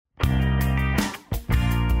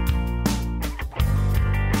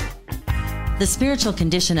The spiritual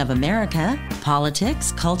condition of America,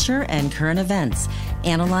 politics, culture, and current events,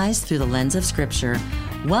 analyzed through the lens of Scripture.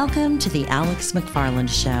 Welcome to the Alex McFarland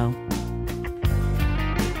Show.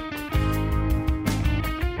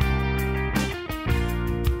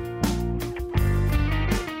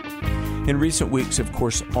 In recent weeks, of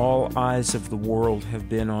course, all eyes of the world have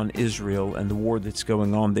been on Israel and the war that's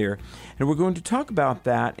going on there. And we're going to talk about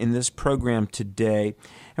that in this program today.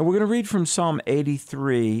 And we're going to read from Psalm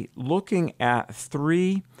 83, looking at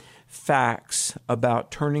 3 facts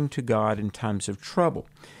about turning to God in times of trouble.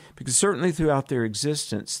 Because certainly throughout their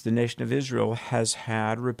existence, the nation of Israel has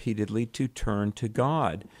had repeatedly to turn to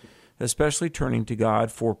God, especially turning to God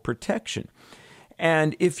for protection.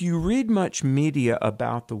 And if you read much media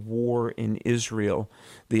about the war in Israel,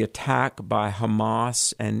 the attack by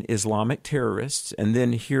Hamas and Islamic terrorists, and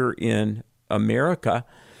then here in America,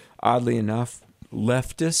 oddly enough,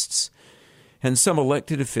 leftists and some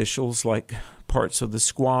elected officials like parts of the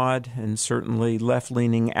Squad and certainly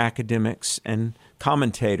left-leaning academics and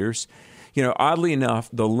commentators, oddly enough,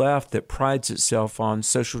 the left that prides itself on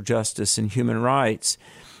social justice and human rights,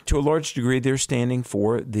 to a large degree, they're standing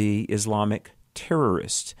for the Islamic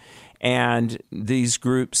terrorists. And these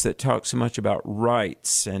groups that talk so much about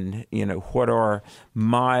rights and, what are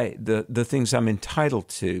the things I'm entitled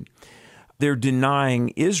to, they're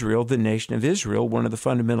denying Israel, the nation of Israel. One of the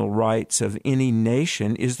fundamental rights of any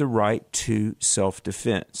nation is the right to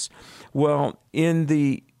self-defense. Well, in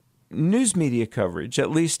the news media coverage, at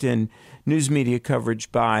least in news media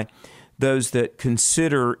coverage by those that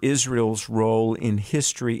consider Israel's role in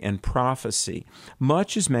history and prophecy,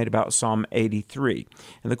 much is made about Psalm 83.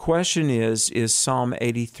 And the question is Psalm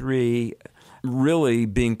 83 really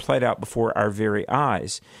being played out before our very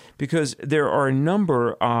eyes? Because there are a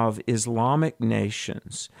number of Islamic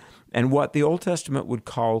nations and what the Old Testament would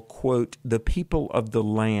call, quote, the people of the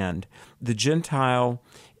land, the Gentile,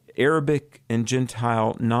 Arabic and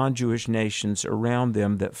Gentile non-Jewish nations around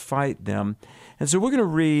them that fight them. And so we're going to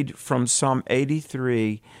read from Psalm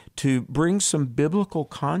 83 to bring some biblical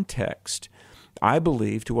context, I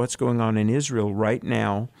believe, to what's going on in Israel right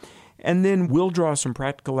now. And then we'll draw some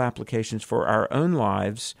practical applications for our own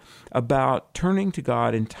lives about turning to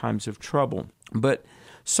God in times of trouble. But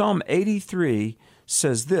Psalm 83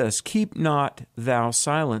 says this, "Keep not thou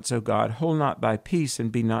silence, O God, hold not thy peace,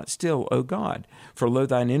 and be not still, O God. For lo,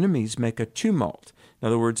 thine enemies make a tumult." In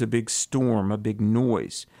other words, a big storm, a big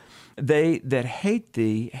noise. "They that hate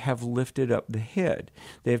thee have lifted up the head.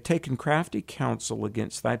 They have taken crafty counsel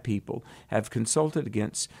against thy people, have consulted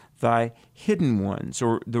against thy hidden ones,"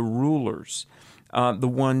 or the rulers, the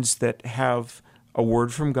ones that have a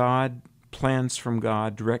word from God, plans from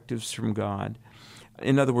God, directives from God.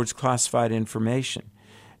 In other words, classified information.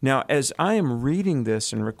 Now, as I am reading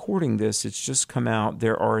this and recording this, it's just come out,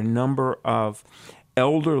 there are a number of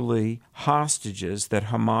elderly hostages that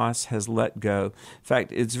Hamas has let go. In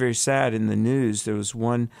fact, it's very sad in the news. There was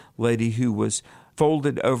one lady who was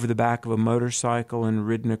folded over the back of a motorcycle and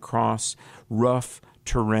ridden across rough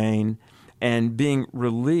terrain and being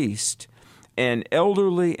released. And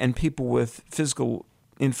elderly and people with physical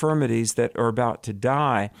infirmities that are about to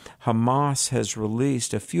die, Hamas has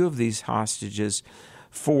released a few of these hostages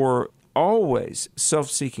for always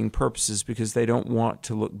self-seeking purposes because they don't want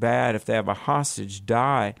to look bad if they have a hostage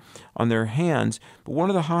die on their hands. But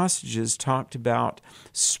one of the hostages talked about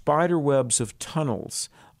spider webs of tunnels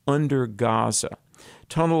under Gaza,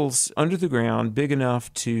 tunnels under the ground big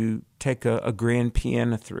enough to take a grand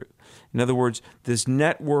piano through. In other words, this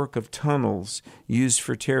network of tunnels used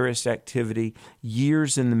for terrorist activity,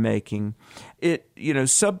 years in the making.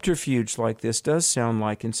 Subterfuge like this does sound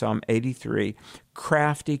like in Psalm 83,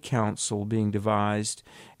 crafty counsel being devised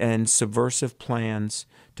and subversive plans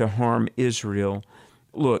to harm Israel.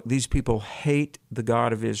 Look, these people hate the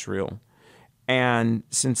God of Israel. And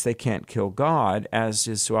since they can't kill God, as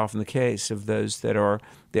is so often the case of those that are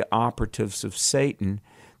the operatives of Satan,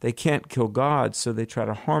 they can't kill God, so they try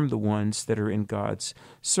to harm the ones that are in God's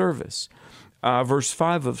service. Verse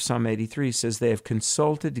 5 of Psalm 83 says, "They have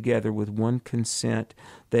consulted together with one consent.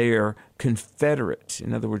 They are confederate,"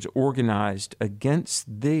 in other words, organized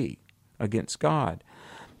against thee, against God.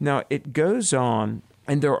 Now, it goes on,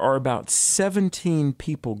 and there are about 17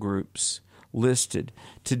 people groups listed.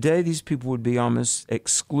 Today, these people would be almost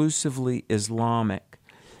exclusively Islamic,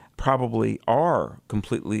 probably are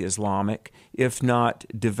completely Islamic, if not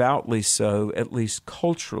devoutly so, at least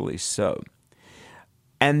culturally so.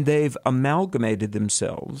 And they've amalgamated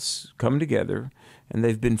themselves, come together, and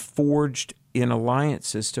they've been forged in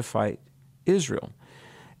alliances to fight Israel.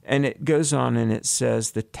 And it goes on and it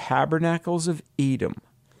says, "The tabernacles of Edom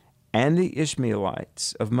and the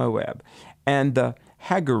Ishmaelites of Moab And the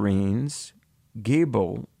Hagarenes,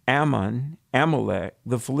 Gebal, Ammon, Amalek,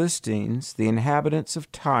 the Philistines, the inhabitants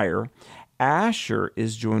of Tyre, Asher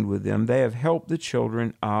is joined with them. They have helped the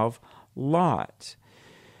children of Lot.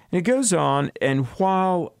 And it goes on, and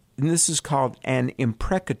this is called an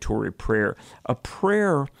imprecatory prayer, a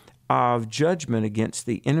prayer of judgment against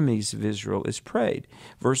the enemies of Israel is prayed.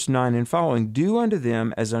 Verse 9 and following, do unto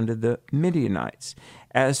them as unto the Midianites,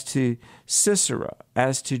 as to Sisera,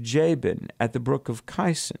 as to Jabin at the brook of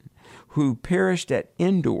Kison, who perished at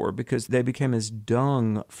Endor because they became as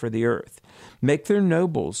dung for the earth. Make their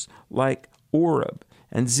nobles like Oreb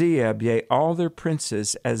and Zeeb, yea, all their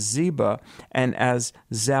princes as Zeba and as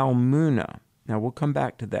Zalmunna. Now, we'll come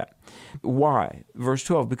back to that. Why? Verse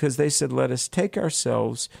 12, because they said, let us take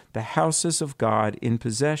ourselves the houses of God in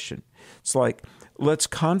possession. It's like, let's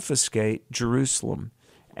confiscate Jerusalem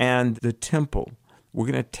and the temple. We're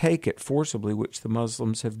going to take it forcibly, which the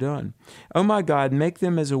Muslims have done. Oh my God, make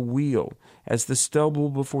them as a wheel, as the stubble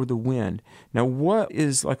before the wind. Now, what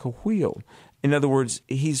is like a wheel? In other words,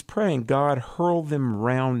 he's praying, God, hurl them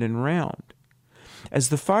round and round. As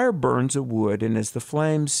the fire burns a wood, and as the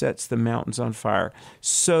flame sets the mountains on fire,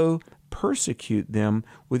 so persecute them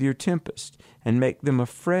with your tempest, and make them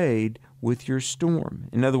afraid with your storm.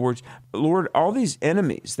 In other words, Lord, all these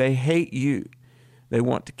enemies, they hate you. They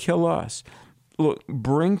want to kill us. Look,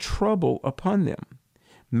 bring trouble upon them.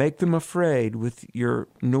 Make them afraid with your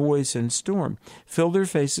noise and storm. Fill their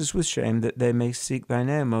faces with shame, that they may seek thy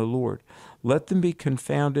name, O Lord. Let them be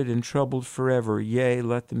confounded and troubled forever. Yea,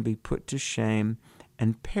 let them be put to shame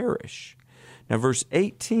and perish. Now, verse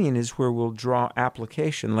 18 is where we'll draw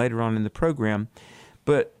application later on in the program.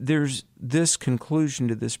 But there's this conclusion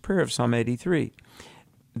to this prayer of Psalm 83,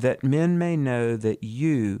 that men may know that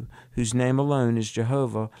you, whose name alone is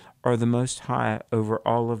Jehovah, are the Most High over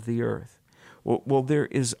all of the earth. Well, there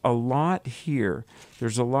is a lot here.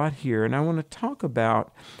 There's a lot here. And I want to talk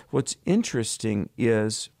about what's interesting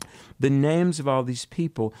is the names of all these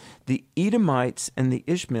people, the Edomites and the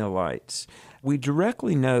Ishmaelites. We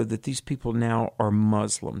directly know that these people now are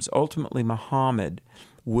Muslims. Ultimately, Muhammad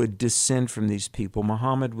would descend from these people.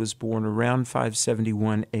 Muhammad was born around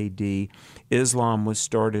 571 A.D. Islam was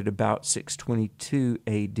started about 622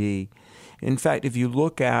 A.D. In fact, if you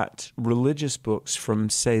look at religious books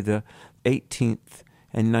from, say, the 18th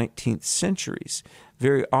and 19th centuries,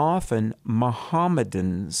 very often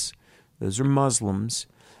Mohammedans, those are Muslims,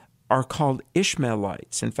 are called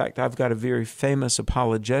Ishmaelites. In fact, I've got a very famous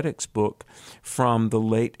apologetics book from the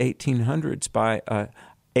late 1800s by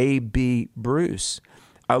A.B. Bruce.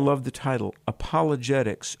 I love the title,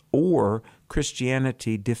 Apologetics or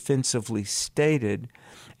Christianity Defensively Stated,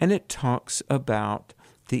 and it talks about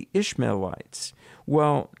the Ishmaelites.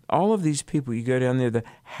 Well, all of these people, you go down there, the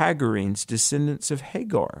Hagarenes, descendants of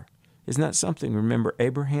Hagar. Isn't that something? Remember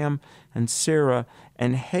Abraham and Sarah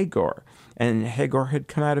and Hagar. And Hagar had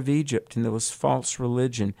come out of Egypt, and there was false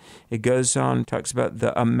religion. It goes on, talks about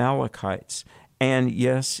the Amalekites. And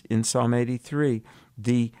yes, in Psalm 83,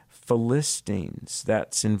 the Philistines.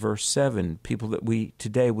 That's in verse 7, people that we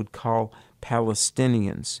today would call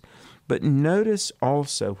Palestinians. But notice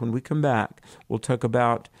also, when we come back, we'll talk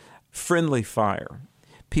about friendly fire,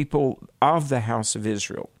 people of the house of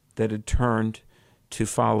Israel that had turned to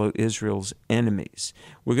follow Israel's enemies.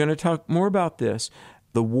 We're going to talk more about this,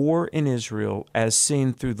 the war in Israel as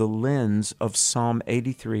seen through the lens of Psalm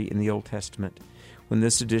 83 in the Old Testament, when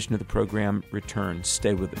this edition of the program returns.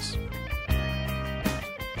 Stay with us.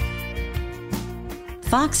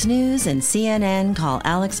 Fox News and CNN call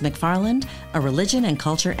Alex McFarland a religion and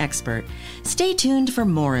culture expert. Stay tuned for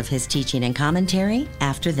more of his teaching and commentary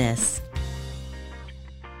after this.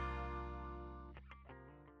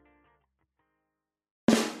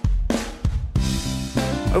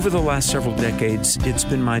 Over the last several decades, it's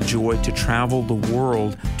been my joy to travel the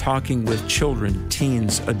world talking with children,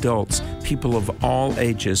 teens, adults, people of all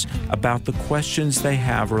ages about the questions they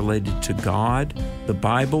have related to God, the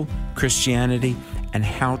Bible, Christianity, and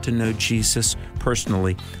how to know Jesus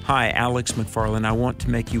personally. Hi, Alex McFarland. I want to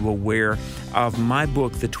make you aware of my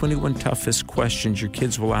book, The 21 Toughest Questions Your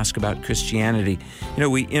Kids Will Ask About Christianity. You know,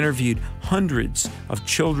 we interviewed hundreds of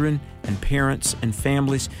children and parents and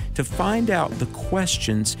families to find out the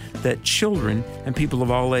questions that children and people of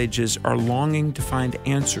all ages are longing to find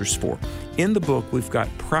answers for. In the book, we've got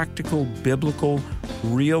practical, biblical,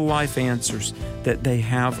 real-life answers that they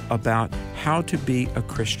have about how to be a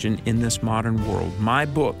Christian in this modern world. My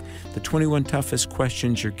book, The 21 Toughest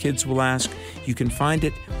Questions Your Kids Will Ask, you can find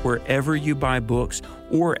it wherever you buy books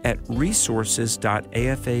or at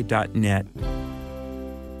resources.afa.net.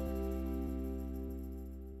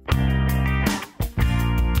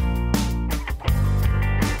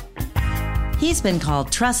 He's been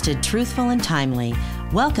called trusted, truthful, and timely.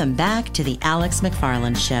 Welcome back to the Alex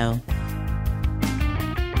McFarland Show.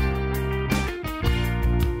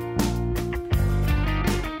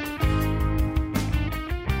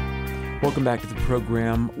 Welcome back to the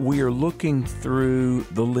program. We are looking through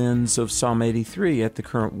the lens of Psalm 83 at the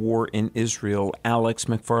current war in Israel. Alex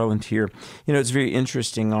McFarland here. You know, it's very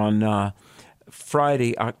interesting. On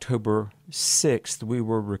Friday, October 6th, we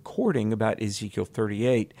were recording about Ezekiel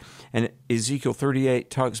 38. And Ezekiel 38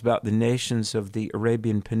 talks about the nations of the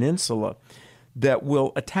Arabian Peninsula that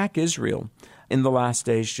will attack Israel in the last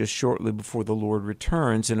days, just shortly before the Lord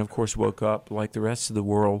returns, and of course woke up like the rest of the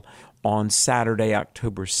world on Saturday,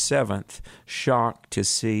 October 7th, shocked to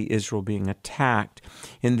see Israel being attacked.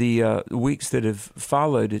 In the weeks that have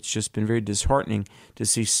followed, it's just been very disheartening to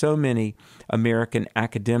see so many American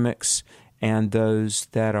academics and those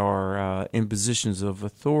that are in positions of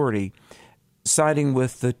authority siding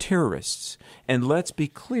with the terrorists. And let's be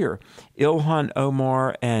clear, Ilhan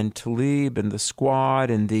Omar and Tlaib and the Squad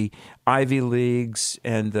and the Ivy Leagues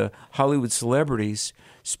and the Hollywood celebrities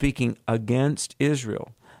speaking against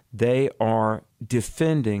Israel, they are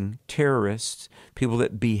defending terrorists, people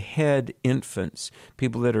that behead infants,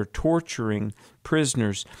 people that are torturing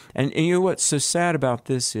prisoners. And you know what's so sad about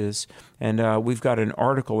this is, and we've got an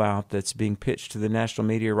article out that's being pitched to the national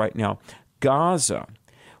media right now, Gaza,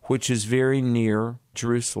 which is very near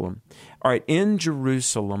Jerusalem. All right, in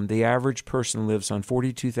Jerusalem, the average person lives on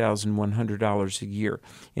 $42,100 a year.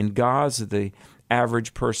 In Gaza, the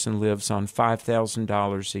average person lives on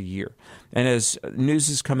 $5,000 a year. And as news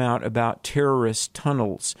has come out about terrorist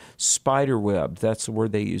tunnels, spiderweb, that's the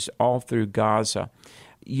word they use, all through Gaza,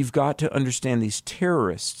 you've got to understand these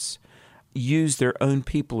terrorists use their own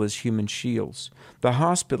people as human shields. The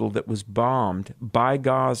hospital that was bombed by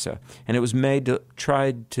Gaza, and it was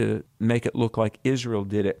tried to make it look like Israel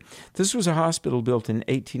did it. This was a hospital built in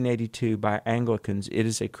 1882 by Anglicans. It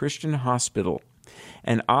is a Christian hospital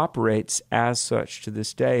and operates as such to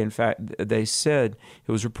this day. In fact, they said,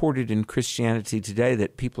 it was reported in Christianity Today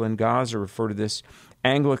that people in Gaza refer to this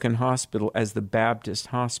Anglican hospital as the Baptist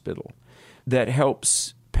hospital that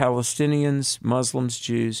helps Palestinians, Muslims,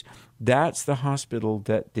 Jews. That's the hospital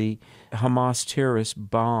that the Hamas terrorists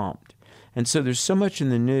bombed. And so there's so much in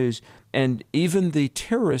the news, and even the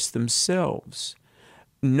terrorists themselves,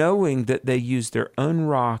 knowing that they use their own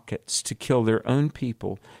rockets to kill their own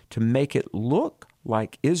people, to make it look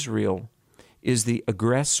like Israel is the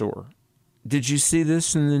aggressor. Did you see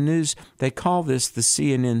this in the news? They call this the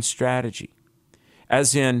CNN strategy.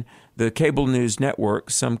 As in the cable news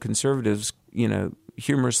network, some conservatives,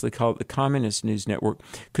 humorously call it the communist news network,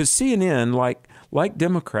 because CNN, like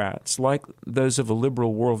Democrats, like those of a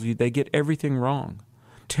liberal worldview, they get everything wrong.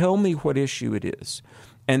 Tell me what issue it is,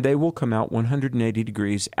 and they will come out 180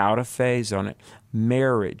 degrees out of phase on it.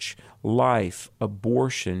 Marriage, life,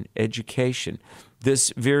 abortion, education.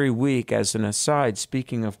 This very week, as an aside,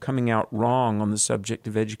 speaking of coming out wrong on the subject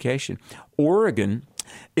of education, Oregon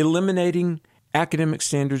eliminating academic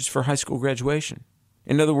standards for high school graduation.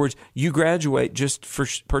 In other words, you graduate just for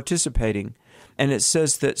participating. And it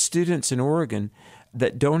says that students in Oregon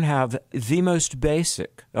that don't have the most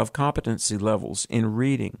basic of competency levels in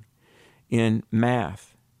reading, in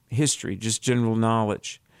math, history, just general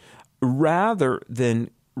knowledge, rather than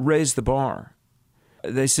raise the bar,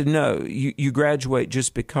 they said, no, you graduate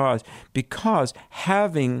just because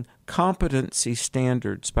having competency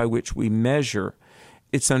standards by which we measure,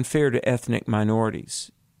 it's unfair to ethnic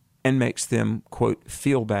minorities and makes them, quote,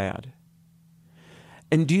 feel bad.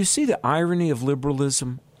 And do you see the irony of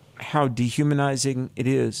liberalism, how dehumanizing it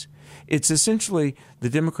is? It's essentially the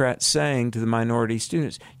Democrats saying to the minority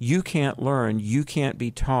students, you can't learn, you can't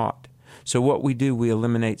be taught. So what we do, we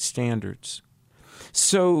eliminate standards.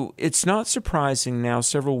 So it's not surprising now,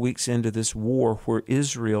 several weeks into this war, where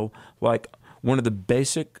Israel, like one of the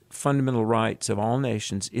basic fundamental rights of all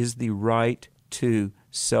nations, is the right to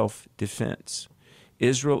self-defense.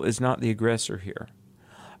 Israel is not the aggressor here.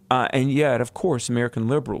 And yet, of course, American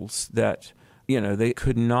liberals that, they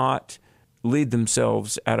could not lead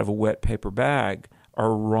themselves out of a wet paper bag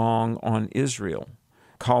are wrong on Israel,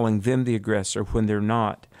 calling them the aggressor when they're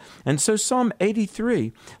not. And so Psalm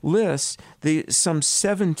 83 lists some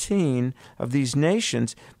 17 of these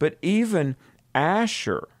nations, but even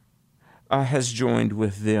Asher has joined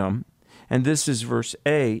with them. And this is verse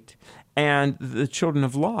 8, and the children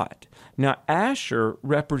of Lot. Now, Asher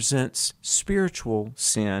represents spiritual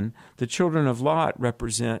sin. The children of Lot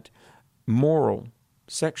represent moral,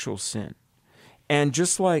 sexual sin. And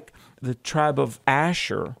just like the tribe of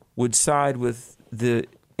Asher would side with the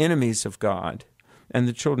enemies of God, and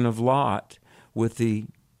the children of Lot with the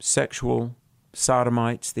sexual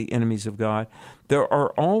sodomites, the enemies of God. There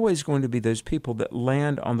are always going to be those people that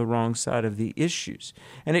land on the wrong side of the issues.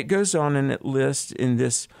 And it goes on and it lists in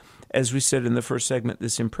this, as we said in the first segment,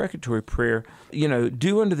 this imprecatory prayer,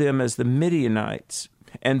 do unto them as the Midianites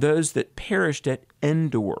and those that perished at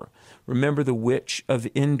Endor. Remember the witch of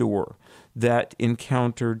Endor that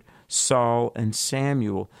encountered Saul and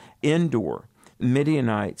Samuel. Endor,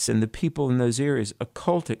 Midianites, and the people in those areas,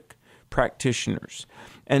 occultic practitioners.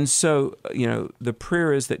 And so, the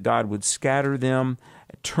prayer is that God would scatter them,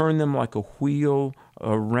 turn them like a wheel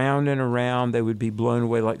around and around. They would be blown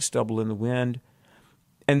away like stubble in the wind.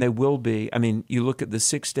 And they will be. I mean, you look at the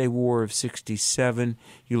 6-Day War of 67,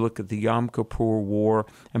 you look at the Yom Kippur War,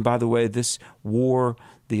 and by the way, this war,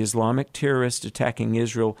 the Islamic terrorists attacking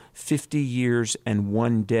Israel 50 years and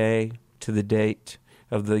 1 day to the date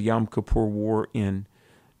of the Yom Kippur War in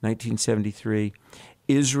 1973.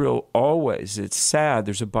 Israel always, it's sad,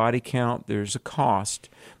 there's a body count, there's a cost,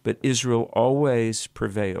 but Israel always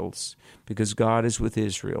prevails because God is with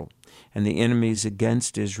Israel, and the enemies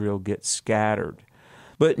against Israel get scattered.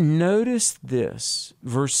 But notice this,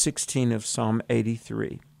 verse 16 of Psalm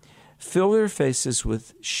 83. Fill their faces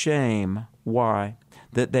with shame. Why?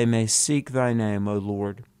 That they may seek thy name, O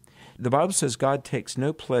Lord. The Bible says God takes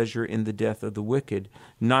no pleasure in the death of the wicked,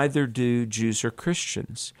 neither do Jews or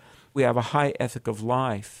Christians. We have a high ethic of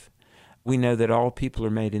life. We know that all people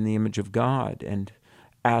are made in the image of God and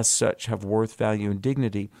as such have worth, value, and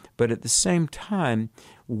dignity. But at the same time,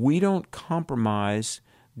 we don't compromise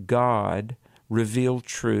God, revealed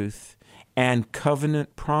truth, and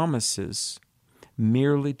covenant promises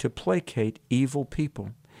merely to placate evil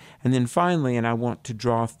people. And then finally, and I want to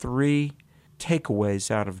draw 3 takeaways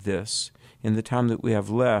out of this in the time that we have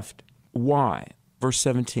left. Why? Verse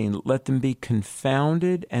 17, let them be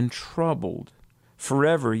confounded and troubled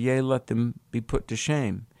forever, yea, let them be put to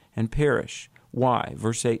shame and perish. Why?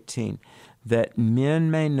 Verse 18, that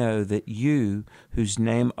men may know that you, whose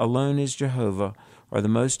name alone is Jehovah, are the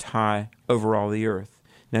Most High over all the earth.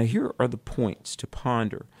 Now here are the points to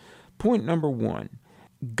ponder. Point number 1,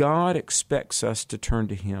 God expects us to turn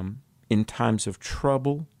to Him in times of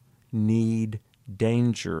trouble, need,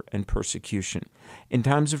 danger, and persecution. In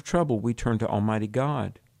times of trouble, we turn to Almighty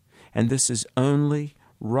God, and this is only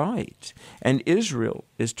right. And Israel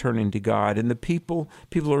is turning to God, and the people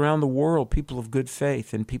around the world, people of good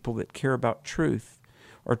faith and people that care about truth,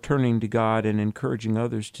 are turning to God and encouraging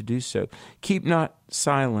others to do so. Keep not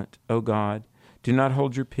silent, O God. Do not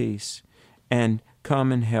hold your peace, and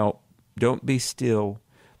come and help. Don't be still,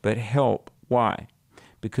 but help. Why?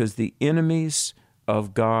 Because the enemies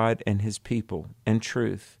of God and His people and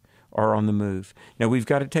truth are on the move. Now, we've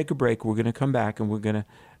got to take a break. We're going to come back, and we're going to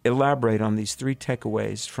elaborate on these 3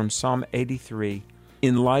 takeaways from Psalm 83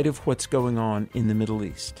 in light of what's going on in the Middle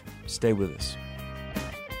East. Stay with us.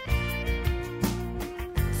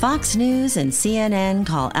 Fox News and CNN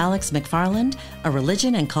call Alex McFarland a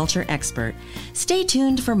religion and culture expert. Stay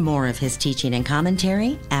tuned for more of his teaching and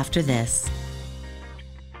commentary after this.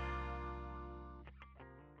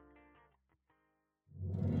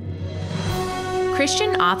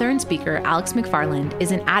 Christian author and speaker Alex McFarland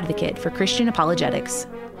is an advocate for Christian apologetics.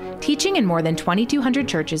 Teaching in more than 2,200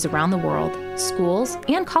 churches around the world, schools,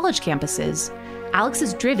 and college campuses, Alex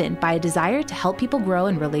is driven by a desire to help people grow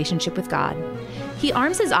in relationship with God. He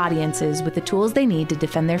arms his audiences with the tools they need to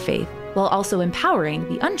defend their faith, while also empowering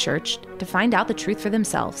the unchurched to find out the truth for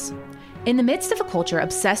themselves. In the midst of a culture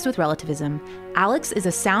obsessed with relativism, Alex is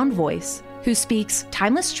a sound voice who speaks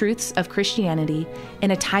timeless truths of Christianity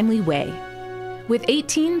in a timely way. With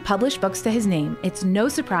 18 published books to his name, it's no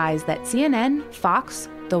surprise that CNN, Fox,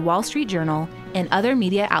 The Wall Street Journal, and other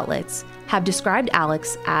media outlets have described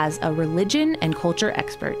Alex as a religion and culture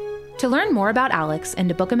expert. To learn more about Alex and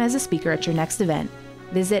to book him as a speaker at your next event,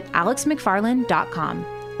 visit alexmcfarland.com,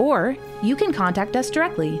 or you can contact us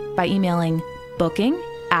directly by emailing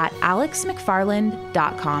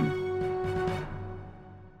booking@alexmcfarland.com.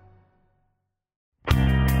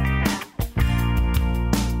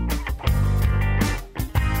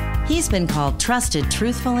 He's been called trusted,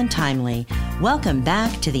 truthful, and timely. Welcome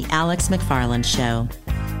back to the Alex McFarland Show.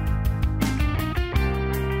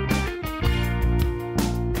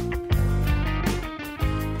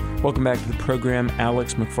 Welcome back to the program.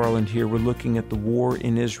 Alex McFarland here. We're looking at the war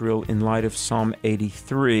in Israel in light of Psalm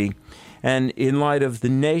 83 and in light of the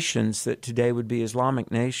nations that today would be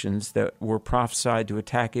Islamic nations that were prophesied to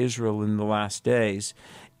attack Israel in the last days.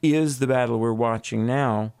 Is the battle we're watching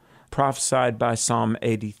now prophesied by Psalm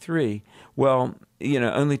 83? Well,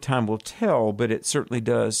 only time will tell, but it certainly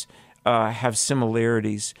does have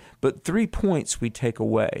similarities. But 3 points we take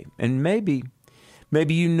away, and maybe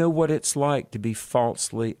Maybe you know what it's like to be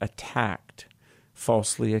falsely attacked,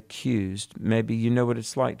 falsely accused. Maybe you know what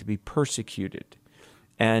it's like to be persecuted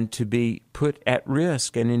and to be put at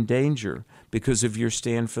risk and in danger because of your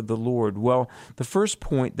stand for the Lord. Well, the first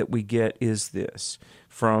point that we get is this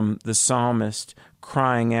from the psalmist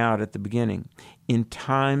crying out at the beginning. In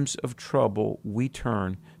times of trouble, we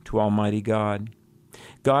turn to Almighty God.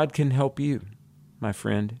 God can help you, my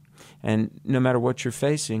friend. And no matter what you're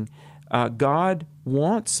facing, God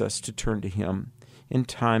wants us to turn to Him in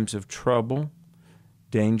times of trouble,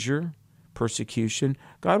 danger, persecution.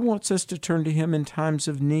 God wants us to turn to Him in times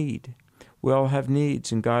of need. We all have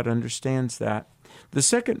needs, and God understands that. The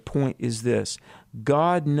second point is this: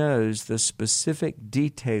 God knows the specific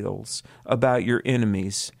details about your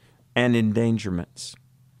enemies and endangerments.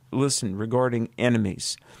 Listen, regarding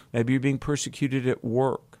enemies, maybe you're being persecuted at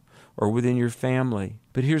work or within your family.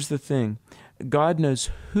 But here's the thing: God knows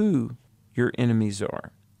who your enemies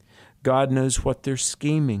are. God knows what they're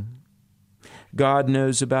scheming. God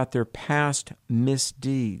knows about their past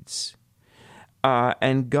misdeeds.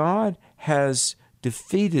 And God has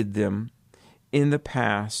defeated them in the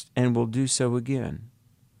past and will do so again.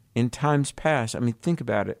 In times past, I mean, think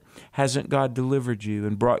about it. Hasn't God delivered you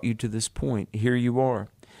and brought you to this point? Here you are.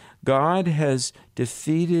 God has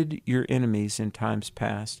defeated your enemies in times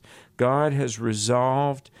past. God has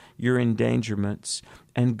resolved your endangerments,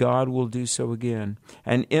 and God will do so again.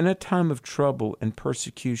 And in a time of trouble and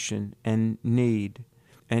persecution and need,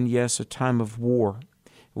 and yes, a time of war,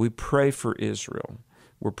 we pray for Israel.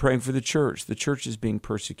 We're praying for the church. The church is being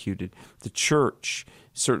persecuted. The church,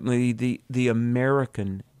 certainly the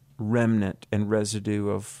American remnant and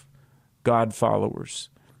residue of God followers,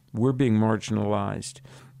 we're being marginalized.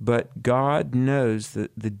 But God knows the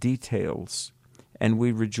details, and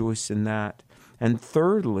we rejoice in that. And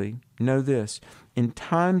thirdly, know this: in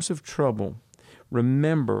times of trouble,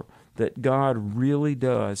 remember that God really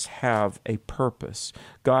does have a purpose.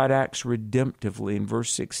 God acts redemptively in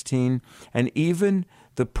verse 16, and even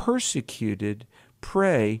the persecuted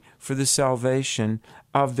pray for the salvation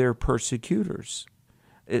of their persecutors.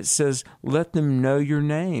 It says, let them know your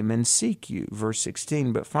name and seek you, verse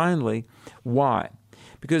 16. But finally, why?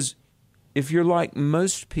 Because if you're like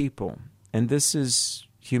most people, and this is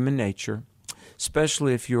human nature,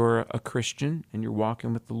 especially if you're a Christian and you're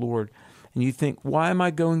walking with the Lord, and you think, why am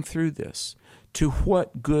I going through this? To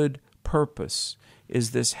what good purpose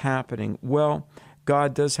is this happening? Well,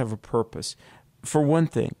 God does have a purpose. For one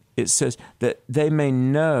thing, it says that they may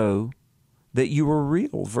know that you are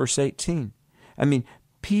real, verse 18. I mean,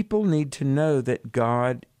 people need to know that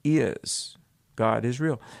God is. God is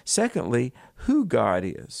real. Secondly, who God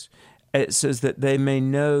is. It says that they may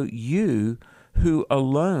know you, who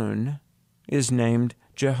alone is named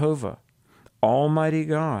Jehovah, Almighty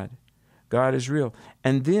God. God is real.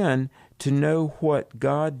 And then to know what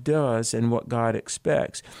God does and what God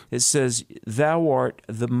expects. It says, thou art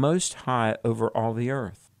the most high over all the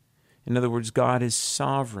earth. In other words, God is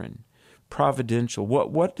sovereign, providential.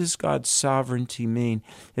 What does God's sovereignty mean?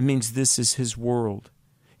 It means this is His world.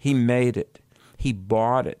 He made it. He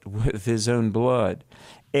bought it with His own blood.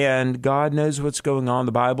 And God knows what's going on.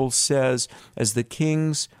 The Bible says, as the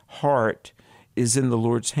king's heart is in the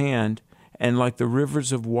Lord's hand, and like the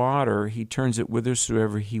rivers of water, He turns it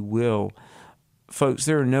whithersoever He will. Folks,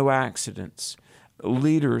 there are no accidents.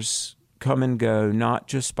 Leaders come and go, not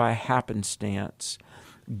just by happenstance.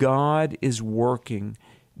 God is working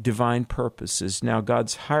divine purposes. Now,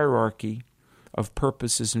 God's hierarchy of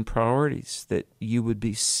purposes and priorities, that you would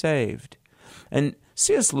be saved. And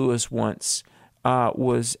C.S. Lewis once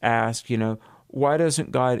was asked, why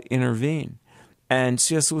doesn't God intervene? And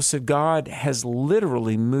C.S. Lewis said, God has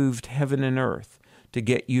literally moved heaven and earth to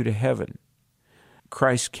get you to heaven.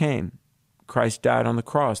 Christ came. Christ died on the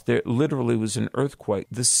cross. There literally was an earthquake.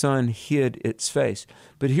 The sun hid its face.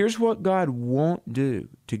 But here's what God won't do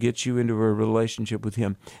to get you into a relationship with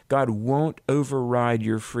Him. God won't override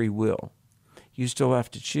your free will. You still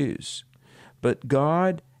have to choose. But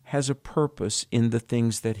God has a purpose in the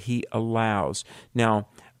things that He allows. Now,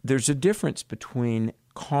 there's a difference between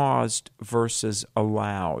caused versus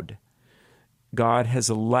allowed. God has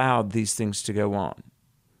allowed these things to go on.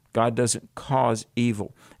 God doesn't cause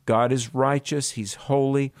evil. God is righteous. He's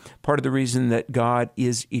holy. Part of the reason that God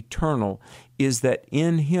is eternal is that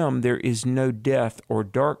in Him there is no death or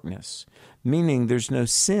darkness, meaning there's no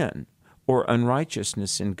sin or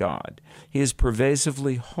unrighteousness in God. He is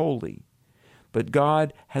pervasively holy. But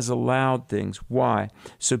God has allowed things. Why?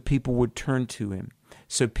 So people would turn to Him.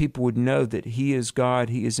 So people would know that He is God,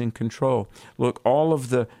 He is in control. Look, all of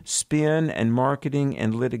the spin and marketing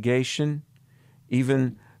and litigation,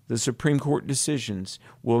 even the Supreme Court decisions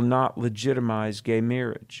will not legitimize gay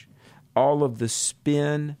marriage. All of the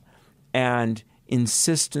spin and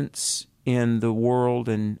insistence in the world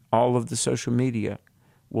and all of the social media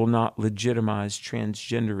will not legitimize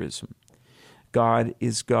transgenderism. God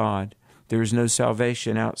is God. There is no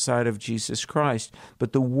salvation outside of Jesus Christ.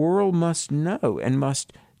 But the world must know and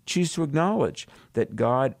must choose to acknowledge that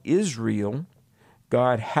God is real.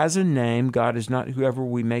 God has a name. God is not whoever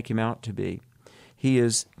we make him out to be. He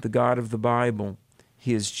is the God of the Bible.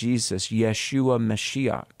 He is Jesus, Yeshua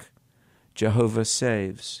Mashiach. Jehovah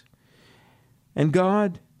saves. And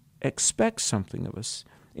God expects something of us.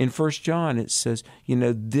 In 1 John, it says,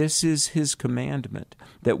 this is his commandment,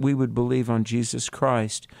 that we would believe on Jesus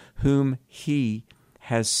Christ, whom he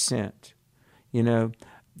has sent.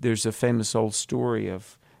 There's a famous old story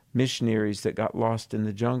of missionaries that got lost in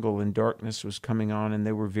the jungle and darkness was coming on and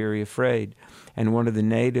they were very afraid. And one of the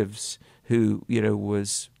natives who,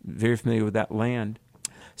 was very familiar with that land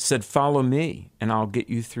said, "Follow me and I'll get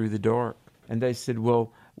you through the dark." And they said,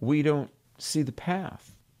 "Well, we don't see the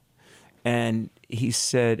path." And he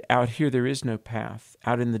said, "Out here there is no path.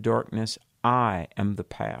 Out in the darkness, I am the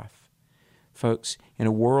path." Folks, in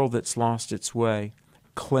a world that's lost its way,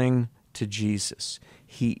 cling to Jesus.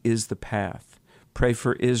 He is the path. Pray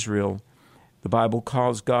for Israel. The Bible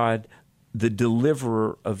calls God the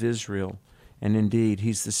deliverer of Israel. And indeed,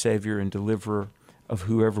 he's the Savior and deliverer of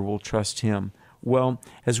whoever will trust him. Well,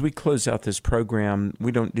 as we close out this program,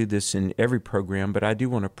 we don't do this in every program, but I do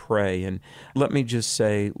want to pray. And let me just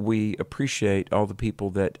say we appreciate all the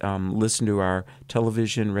people that listen to our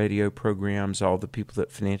television, radio programs, all the people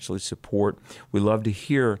that financially support. We love to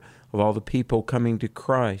hear of all the people coming to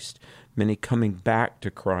Christ, many coming back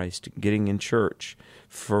to Christ, getting in church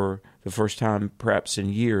for the first time perhaps in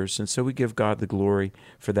years. And so we give God the glory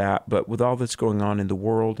for that. But with all that's going on in the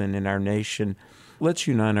world and in our nation, let's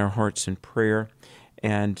unite our hearts in prayer,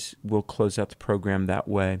 and we'll close out the program that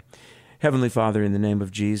way. Heavenly Father, in the name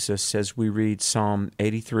of Jesus, as we read Psalm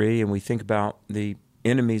 83 and we think about the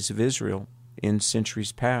enemies of Israel in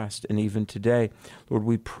centuries past and even today, Lord,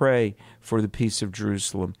 we pray for the peace of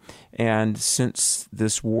Jerusalem. And since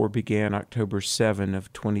this war began October 7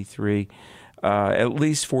 of 23, at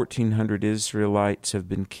least 1,400 Israelites have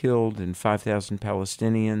been killed and 5,000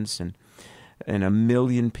 Palestinians, and 1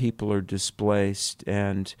 million people are displaced.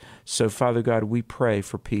 And so, Father God, we pray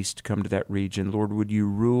for peace to come to that region. Lord, would you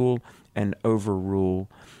rule and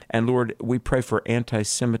overrule? And Lord, we pray for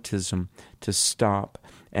anti-Semitism to stop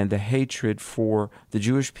and the hatred for the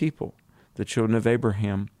Jewish people, the children of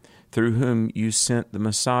Abraham, through whom you sent the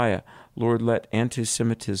Messiah. Lord, let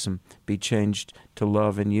anti-Semitism be changed to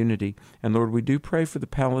love and unity. And Lord, we do pray for the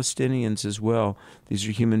Palestinians as well. These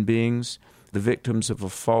are human beings, the victims of a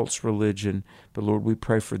false religion. But Lord, we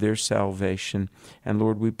pray for their salvation. And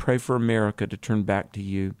Lord, we pray for America to turn back to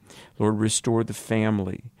you. Lord, restore the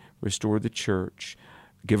family, restore the church.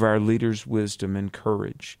 Give our leaders wisdom and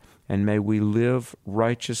courage. And may we live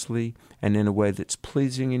righteously and in a way that's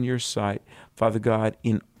pleasing in your sight, Father God,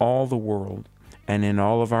 in all the world and in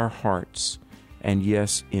all of our hearts. And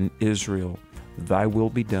yes, in Israel, thy will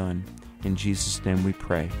be done. In Jesus' name we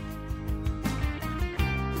pray.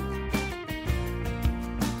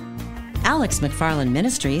 Alex McFarland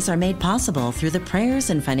Ministries are made possible through the prayers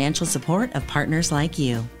and financial support of partners like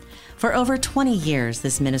you. For over 20 years,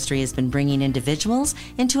 this ministry has been bringing individuals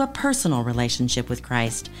into a personal relationship with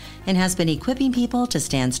Christ and has been equipping people to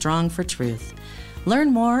stand strong for truth.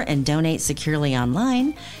 Learn more and donate securely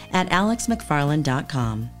online at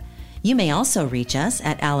alexmcfarland.com. You may also reach us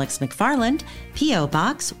at Alex McFarland, P.O.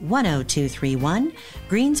 Box 10231,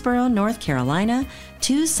 Greensboro, North Carolina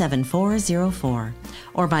 27404,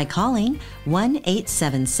 or by calling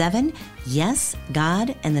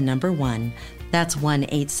 1-877-YES-GOD and the number 1. That's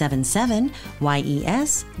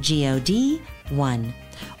 1-877-YES-GOD-1.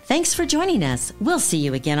 Thanks for joining us. We'll see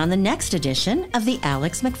you again on the next edition of The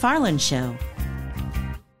Alex McFarland Show.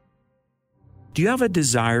 Do you have a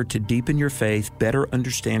desire to deepen your faith, better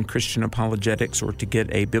understand Christian apologetics, or to get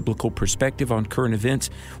a biblical perspective on current events?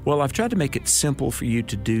 Well, I've tried to make it simple for you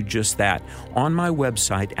to do just that. On my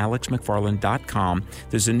website, alexmcfarland.com,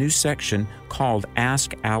 there's a new section called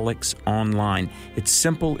Ask Alex Online. It's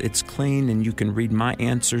simple, it's clean, and you can read my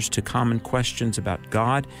answers to common questions about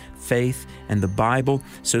God, faith, and the Bible.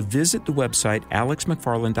 So visit the website,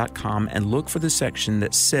 alexmcfarland.com, and look for the section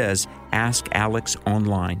that says Ask Alex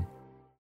Online.